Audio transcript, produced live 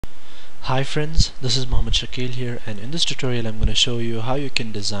Hi friends, this is Mohammed Shakil here, and in this tutorial I'm going to show you how you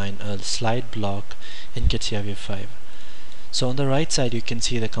can design a slide block in Catia V5. So on the right side you can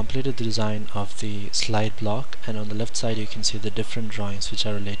see the completed design of the slide block, and on the left side you can see the different drawings which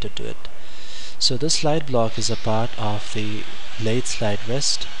are related to it. So this slide block is a part of the lathe slide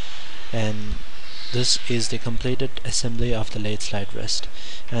rest, and this is the completed assembly of the lathe slide rest,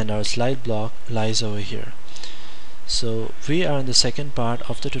 and our slide block lies over here. So we are in the second part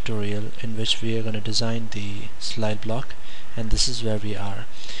of the tutorial in which we are going to design the slide block, and this is where we are.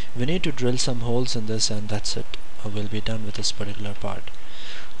 We need to drill some holes in this, and that's it. We'll be done with this particular part.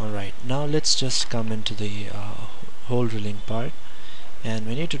 Alright, now let's just come into the hole drilling part, and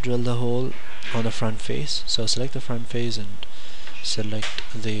we need to drill the hole on the front face. So select the front face and select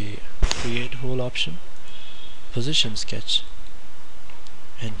the create hole option, position sketch,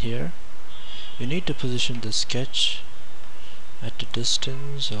 and here you need to position the sketch at a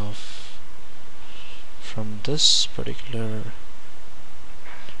distance of from this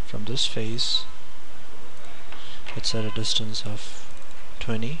face, it's at a distance of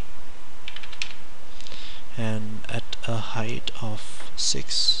 20 and at a height of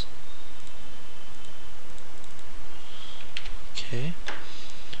 6. Okay,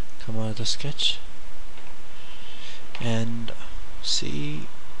 come out of the sketch and see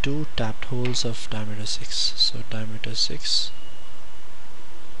two tapped holes of diameter 6. So diameter 6,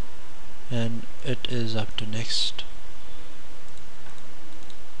 and it is up to next.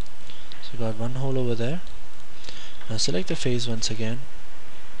 So got one hole over there. Now select the face once again,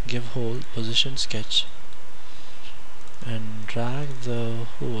 give hole, position sketch, and drag the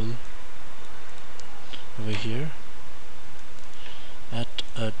hole over here at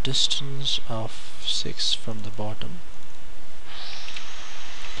a distance of 6 from the bottom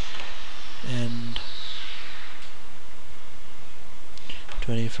and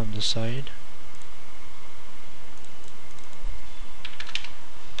 20 from the side.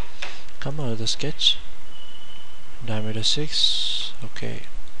 Come out of the sketch, diameter 6. Okay,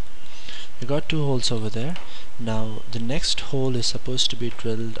 we got two holes over there. Now the next hole is supposed to be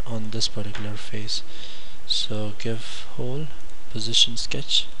drilled on this particular face, so give hole, position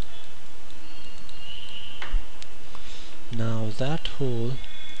sketch. Now that hole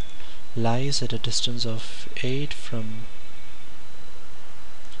lies at a distance of 8 from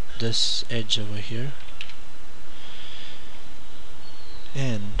this edge over here,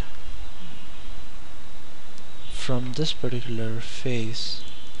 and from this particular face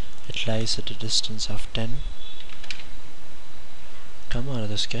it lies at a distance of 10. Come out of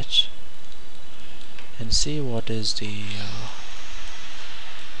the sketch and see what is the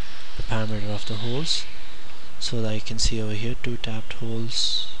parameter of the holes. So that I can see over here two tapped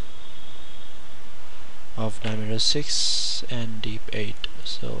holes of diameter 6 and deep 8.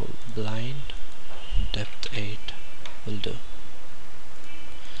 So blind, depth 8 will do.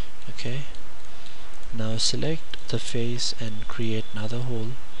 Okay, now select the face and create another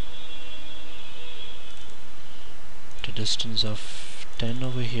hole to distance of 10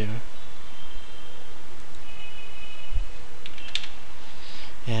 over here,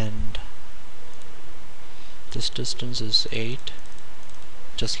 and this distance is 8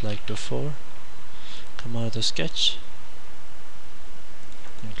 just like before. Come out of the sketch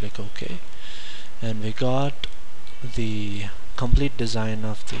and click OK, and we got the complete design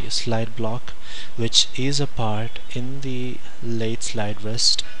of the slide block, which is a part in the lathe slide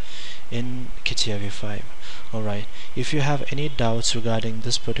rest in Catia V5. Alright, if you have any doubts regarding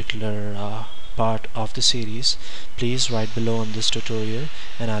this particular part of the series, please write below on this tutorial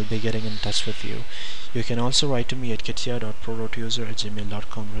and I'll be getting in touch with you. You can also write to me at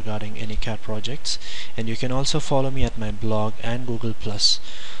katia.prorotuser@gmail.com regarding any CAD projects, and you can also follow me at my blog and Google+,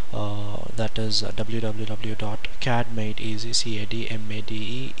 that is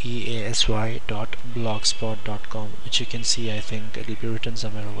www.cadmadeeasy.blogspot.com, which you can see, I think it will be written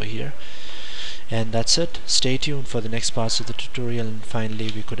somewhere over here. And that's it. Stay tuned for the next parts of the tutorial, and finally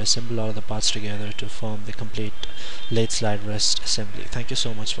we could assemble all of the parts together to form the complete lathe slide rest assembly. Thank you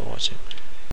so much for watching.